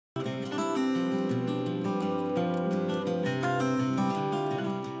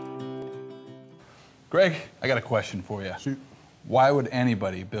Greg, I got a question for you. Shoot. Why would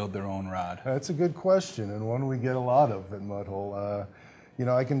anybody build their own rod? That's a good question, and one we get a lot of at Mudhole. You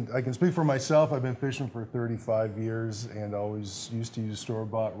know, I can speak for myself. I've been fishing for 35 years and always used to use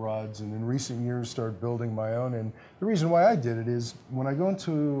store-bought rods, and in recent years started building my own. And the reason why I did it is when I go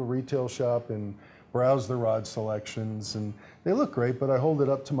into a retail shop and browse the rod selections, and they look great, but I hold it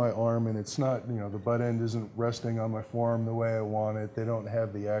up to my arm and it's not, you know, the butt end isn't resting on my forearm the way I want it. They don't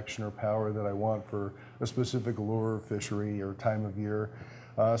have the action or power that I want for a specific lure, fishery, or time of year.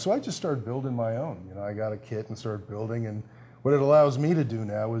 So I just started building my own. You know, I got a kit and started building, and what it allows me to do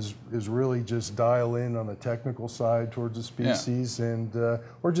now is really just dial in on the technical side towards the species, and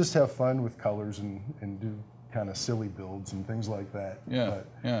or just have fun with colors and do kind of silly builds and things like that.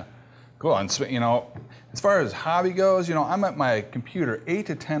 Yeah. Cool. And so, you know, as far as hobby goes, you know, I'm at my computer 8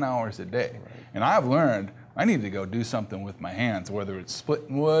 to 10 hours a day, and I've learned I need to go do something with my hands, whether it's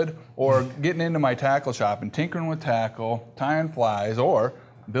splitting wood or getting into my tackle shop and tinkering with tackle, tying flies, or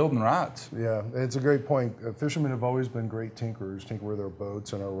building rods. Yeah, it's a great point. Fishermen have always been great tinkerers, tinker with our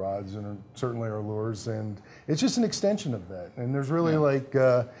boats and our rods and certainly our lures, and it's just an extension of that. And there's really like,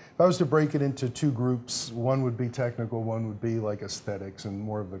 if I was to break it into two groups, one would be technical, one would be like aesthetics and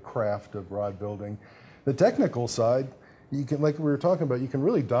more of the craft of rod building. The technical side, you can, like we were talking about, you can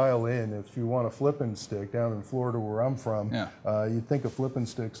really dial in. If you want a flipping stick down in Florida where I'm from, you'd think a flipping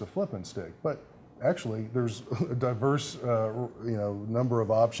stick's a flipping stick, but actually, there's a diverse, you know, number of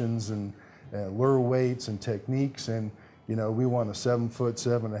options and lure weights and techniques, and you know, we want a 7 foot,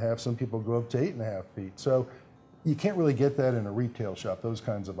 7.5. Some people go up to 8.5 feet. So you can't really get that in a retail shop. Those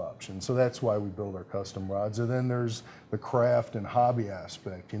kinds of options. So that's why we build our custom rods. And then there's the craft and hobby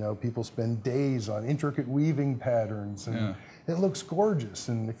aspect. You know, people spend days on intricate weaving patterns, and it looks gorgeous.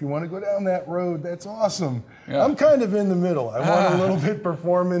 And if you want to go down that road, that's awesome. I'm kind of in the middle. I want a little bit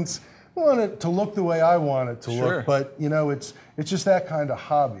performance. I want it to look the way I want it to look, but you know, it's just that kind of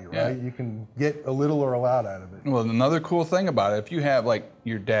hobby, right? You can get a little or a lot out of it. Well, another cool thing about it, if you have like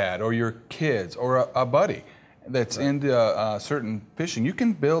your dad or your kids or a buddy that's into certain fishing, you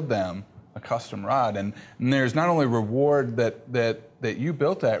can build them a custom rod, and there's not only reward that you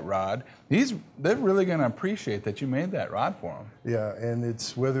built that rod, they're really going to appreciate that you made that rod for them. Yeah, and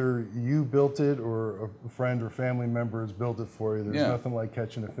it's whether you built it or a friend or family member has built it for you, there's nothing like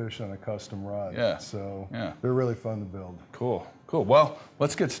catching a fish on a custom rod. So they're really fun to build. Cool. Well,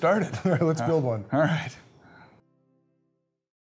 let's get started. All right, let's build one. All right.